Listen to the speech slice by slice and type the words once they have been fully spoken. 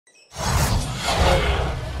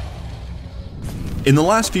In the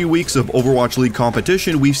last few weeks of Overwatch League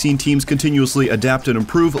competition, we've seen teams continuously adapt and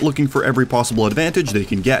improve, looking for every possible advantage they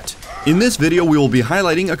can get. In this video, we will be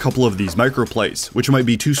highlighting a couple of these microplays, which might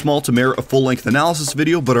be too small to merit a full-length analysis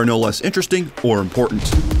video but are no less interesting or important.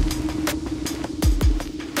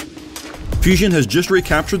 Fusion has just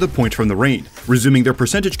recaptured the point from the rain, resuming their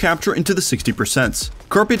percentage capture into the 60%.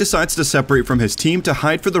 Carpe decides to separate from his team to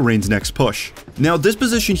hide for the rain's next push. Now this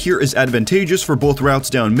position here is advantageous for both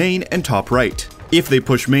routes down main and top right. If they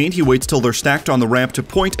push main, he waits till they're stacked on the ramp to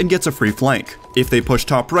point and gets a free flank. If they push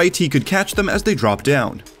top right, he could catch them as they drop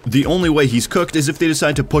down. The only way he's cooked is if they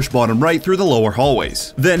decide to push bottom right through the lower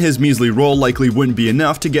hallways. Then his measly roll likely wouldn't be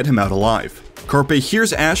enough to get him out alive. Carpe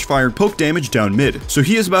hears Ash fired poke damage down mid, so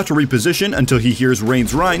he is about to reposition until he hears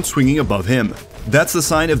Rain's Rhine swinging above him. That's the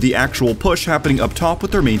sign of the actual push happening up top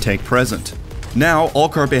with their main tank present. Now, all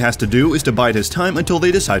Carpe has to do is to bide his time until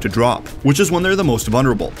they decide to drop, which is when they're the most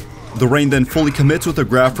vulnerable. The Rain then fully commits with a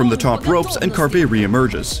grab from the top ropes and Carpe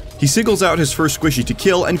re-emerges. He singles out his first squishy to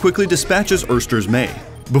kill and quickly dispatches Erster's Mei.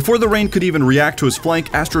 Before the Rain could even react to his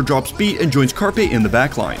flank, Astro drops beat and joins Carpe in the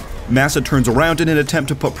backline. Massa turns around in an attempt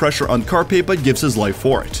to put pressure on Carpe but gives his life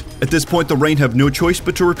for it. At this point, the Rain have no choice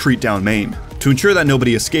but to retreat down main. To ensure that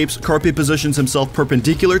nobody escapes, Carpe positions himself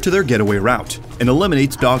perpendicular to their getaway route and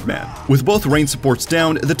eliminates Dogman. With both Rain supports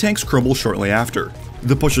down, the tanks crumble shortly after.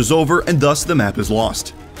 The push is over and thus the map is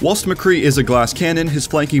lost. Whilst McCree is a glass cannon, his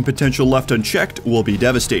flanking potential left unchecked will be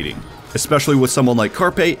devastating, especially with someone like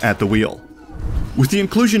Carpe at the wheel. With the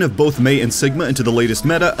inclusion of both Mei and Sigma into the latest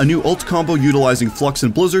meta, a new ult combo utilizing Flux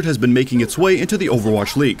and Blizzard has been making its way into the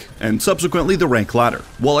Overwatch League, and subsequently the rank ladder.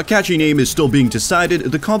 While a catchy name is still being decided,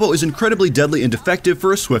 the combo is incredibly deadly and effective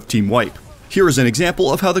for a swift team wipe. Here is an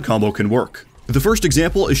example of how the combo can work. The first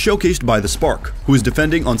example is showcased by the Spark, who is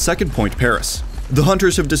defending on second point Paris. The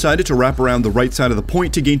Hunters have decided to wrap around the right side of the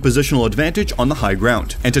point to gain positional advantage on the high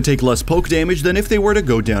ground, and to take less poke damage than if they were to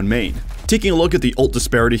go down main. Taking a look at the ult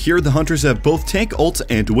disparity here, the Hunters have both tank ults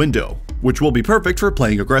and window, which will be perfect for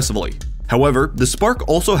playing aggressively. However, the Spark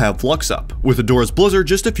also have Flux up, with Adora's Blizzard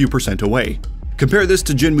just a few percent away. Compare this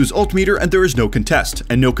to Jinmu's ult meter and there is no contest,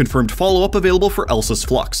 and no confirmed follow-up available for Elsa's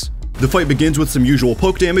Flux. The fight begins with some usual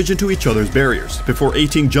poke damage into each other's barriers, before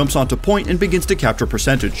A-Ting jumps onto point and begins to capture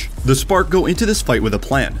percentage. The Spark go into this fight with a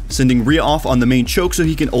plan, sending Rhea off on the main choke so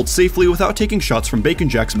he can ult safely without taking shots from Bacon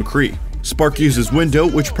Jack's McCree. Spark uses Window,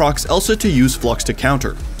 which procs Elsa to use Flux to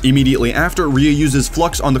counter. Immediately after, Rhea uses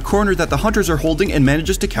Flux on the corner that the Hunters are holding and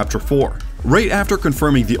manages to capture 4. Right after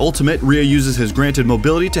confirming the ultimate, Rhea uses his granted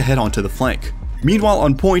mobility to head onto the flank. Meanwhile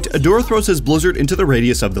on point, Adora throws his Blizzard into the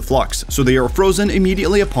radius of the Flux, so they are frozen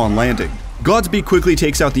immediately upon landing. Godspeed quickly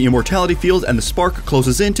takes out the Immortality field and the Spark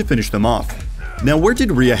closes in to finish them off. Now where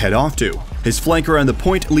did Rhea head off to? His flank around the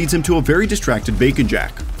point leads him to a very distracted Bacon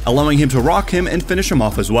Jack, allowing him to rock him and finish him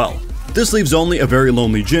off as well. This leaves only a very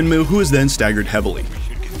lonely Jinmu, who is then staggered heavily.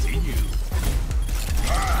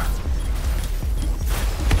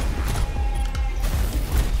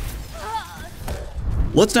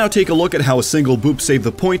 Let's now take a look at how a single boop saved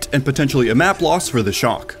the point and potentially a map loss for the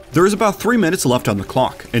Shock. There is about 3 minutes left on the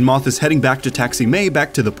clock, and Moth is heading back to taxi Mei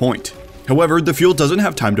back to the point. However, the Fuel doesn't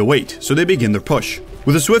have time to wait, so they begin their push.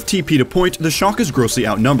 With a swift TP to point, the Shock is grossly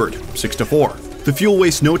outnumbered, 6-4. The Fuel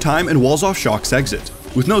wastes no time and walls off Shock's exit.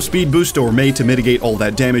 With no speed boost or Mei to mitigate all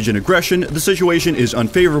that damage and aggression, the situation is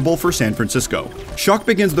unfavorable for San Francisco. Shock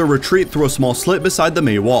begins their retreat through a small slit beside the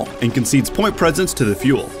Mei wall, and concedes point presence to the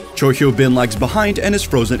Fuel. Chohyo Bin lags behind and is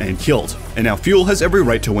frozen and killed, and now Fuel has every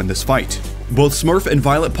right to win this fight. Both Smurf and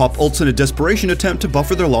Violet pop ults in a desperation attempt to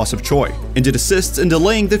buffer their loss of Choi, and it assists in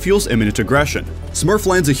delaying the Fuel's imminent aggression. Smurf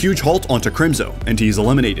lands a huge halt onto Crimzo, and he is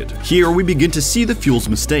eliminated. Here we begin to see the Fuel's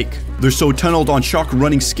mistake. They're so tunneled on Shock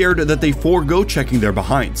running scared that they forego checking their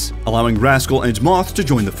behinds, allowing Rascal and Moth to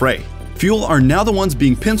join the fray. Fuel are now the ones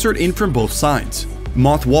being pincered in from both sides.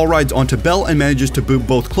 Moth wall rides onto Bell and manages to boot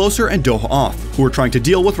both Closer and Doha off, who are trying to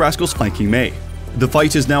deal with Rascal's flanking Mei. The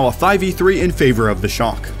fight is now a 5v3 in favor of the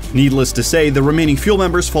Shock. Needless to say, the remaining Fuel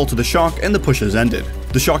members fall to the Shock and the push is ended.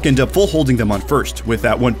 The Shock end up full holding them on first, with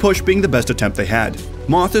that one push being the best attempt they had.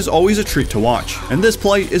 Moth is always a treat to watch, and this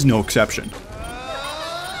play is no exception.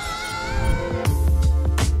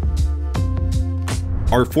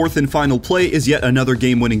 Our fourth and final play is yet another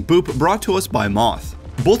game-winning boop brought to us by Moth.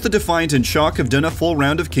 Both the Defiant and Shock have done a full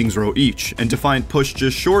round of King's Row each, and Defiant pushed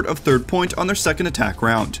just short of third point on their second attack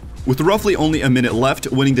round. With roughly only a minute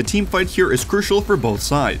left, winning the team fight here is crucial for both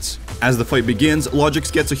sides. As the fight begins,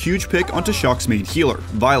 Logix gets a huge pick onto Shock's main healer,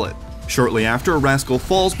 Violet. Shortly after, Rascal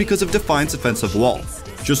falls because of Defiant's offensive wall.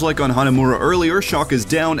 Just like on Hanamura earlier, Shock is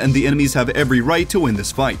down and the enemies have every right to win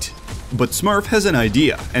this fight. But Smurf has an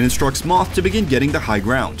idea and instructs Moth to begin getting the high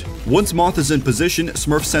ground. Once Moth is in position,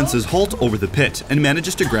 Smurf senses Halt over the pit and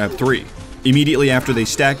manages to grab 3. Immediately after they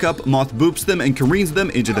stack up, Moth boops them and careens them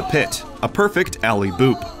into the pit. A perfect alley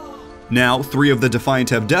boop. Now, 3 of the Defiant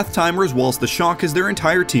have death timers whilst the Shock has their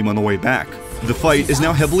entire team on the way back. The fight is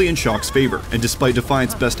now heavily in Shock's favor, and despite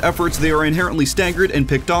Defiant's best efforts, they are inherently staggered and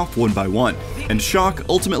picked off one by one, and Shock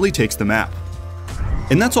ultimately takes the map.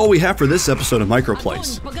 And that's all we have for this episode of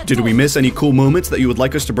Microplays. Did we miss any cool moments that you would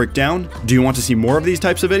like us to break down? Do you want to see more of these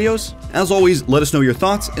types of videos? As always, let us know your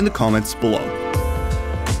thoughts in the comments below.